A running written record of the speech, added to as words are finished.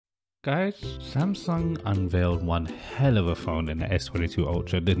Guys, Samsung unveiled one hell of a phone in the S22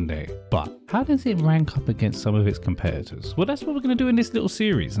 Ultra, didn't they? But how does it rank up against some of its competitors? Well, that's what we're going to do in this little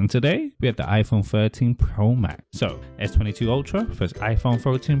series. And today we have the iPhone 13 Pro Max. So S22 Ultra versus iPhone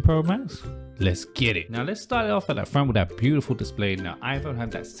 13 Pro Max. Let's get it. Now let's start off at the front with that beautiful display. Now iPhone has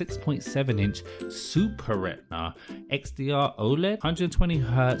that 6.7-inch Super Retina XDR OLED,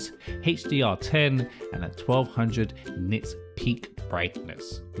 120Hz, HDR10, and a 1200 nits peak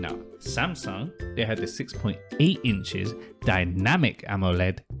brightness. Now Samsung, they had the 6.8 inches Dynamic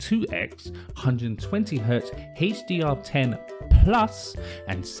AMOLED 2X, 120Hz HDR10 plus,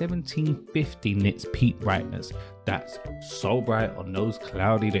 and 1750 nits peak brightness. That's so bright on those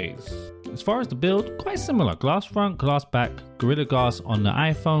cloudy days. As far as the build, quite similar. Glass front, glass back, Gorilla Glass on the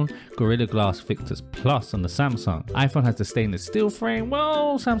iPhone, Gorilla Glass Victus Plus on the Samsung. iPhone has the stainless steel frame,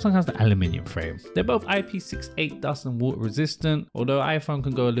 well, Samsung has the aluminium frame. They're both IP68 dust and water resistant, although iPhone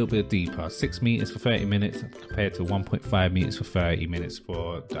can go a little bit deeper, 6 meters for 30 minutes compared to 1.5 meters for 30 minutes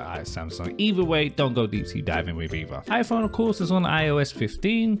for the Samsung. Either way, don't go deep sea diving with either. iPhone, of course, is on iOS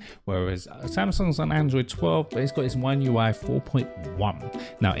 15, whereas Samsung's on Android 12, but it's got its One UI 4.1.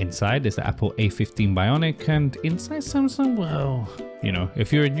 Now inside, there's the Apple A15 Bionic, and inside Samsung, well, you know,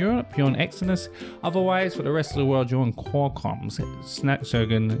 if you're in Europe, you're on Exynos. Otherwise, for the rest of the world, you're on Qualcomm's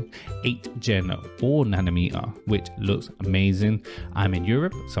Snapdragon 8 Gen 4 nanometer, which looks amazing. I'm in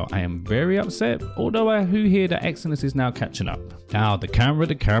Europe, so I am very upset, although I do hear that Exynos is now catching up. Now, the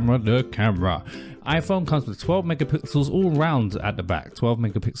camera. iPhone comes with 12 megapixels all round at the back, 12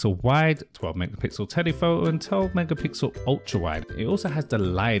 megapixel wide, 12 megapixel telephoto, and 12 megapixel ultra wide. It also has the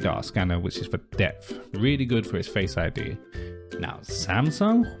LiDAR scanner, which is for depth, really good for its Face ID. Now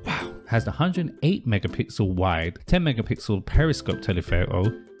Samsung, wow, has the 108 megapixel wide, 10 megapixel periscope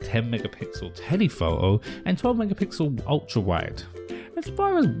telephoto, 10 megapixel telephoto, and 12 megapixel ultra wide. As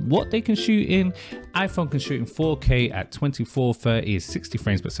far as what they can shoot in, iPhone can shoot in 4K at 2430 is 60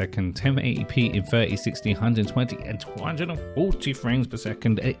 frames per second, 1080p in 30, 60, 120, and 240 frames per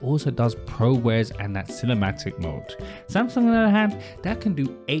second. It also does ProRes and that cinematic mode. Samsung, on the other hand, that can do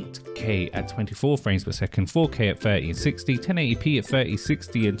 8K at 24 frames per second, 4K at 30 and 60, 1080p at 30,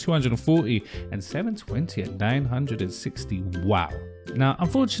 60, and 240, and 720 at 960. Wow. Now,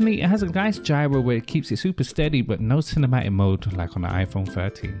 unfortunately, it has a nice gyro where it keeps it super steady, but no cinematic mode like on the iPhone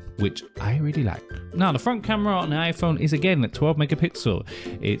 13, which I really like. Now, the front camera on the iPhone is again at 12 megapixel.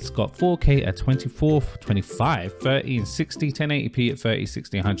 It's got 4K at 24, 25, 30, and 60, 1080p at 30,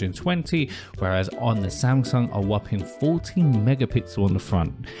 60, 120, whereas on the Samsung, a whopping 14 megapixel on the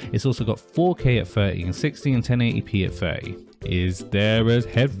front. It's also got 4K at 30 and 60 and 1080p at 30. Is there a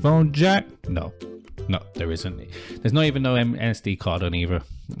headphone jack? No. No, there isn't. There's not even no SD card on either,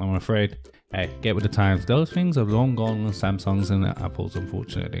 I'm afraid. Hey, get with the times. Those things are long gone on Samsungs and Apples,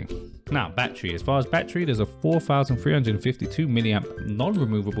 unfortunately. Now, battery. As far as battery, there's a 4,352 milliamp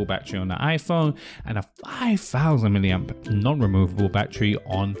non-removable battery on the iPhone and a 5,000 milliamp non-removable battery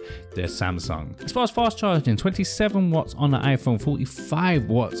on the Samsung. As far as fast charging, 27 watts on the iPhone, 45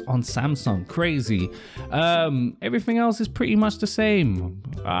 watts on Samsung. Crazy. Everything else is pretty much the same.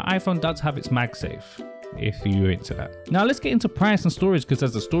 iPhone does have its MagSafe, if you're into that. Now let's get into price and storage, because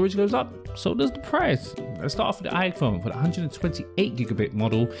as the storage goes up, so does the price. Let's start off with the iPhone. For the 128 gigabit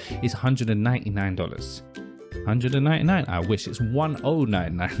model is $199. 199. I wish it's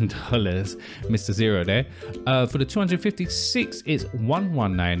 $1099, Mr. Zero there. For the 256, it's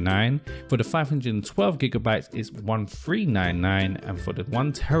 $1199. For the 512 gigabytes, it's $1399, and for the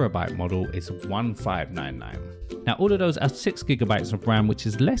 1 terabyte model, it's $1599. Now, all of those are 6 gigabytes of RAM, which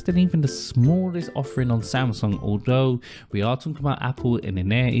is less than even the smallest offering on Samsung. Although we are talking about Apple and in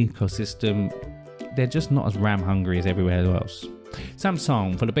their ecosystem, they're just not as RAM hungry as everywhere else.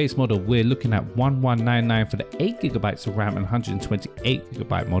 Samsung, for the base model, we're looking at $1199 for the 8 gigabytes of RAM and 128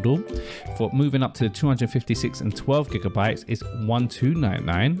 gigabyte model. For moving up to the 256 and 12 gigabytes, it's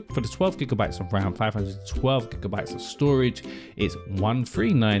 $1299. For the 12 gigabytes of RAM, 512 gigabytes of storage, it's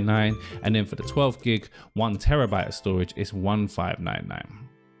 $1399. And then for the 12 gig, 1 terabyte of storage, it's $1599.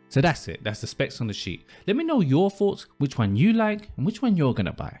 So that's it. That's the specs on the sheet. Let me know your thoughts, which one you like and which one you're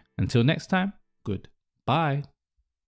gonna buy. Until next time, goodbye.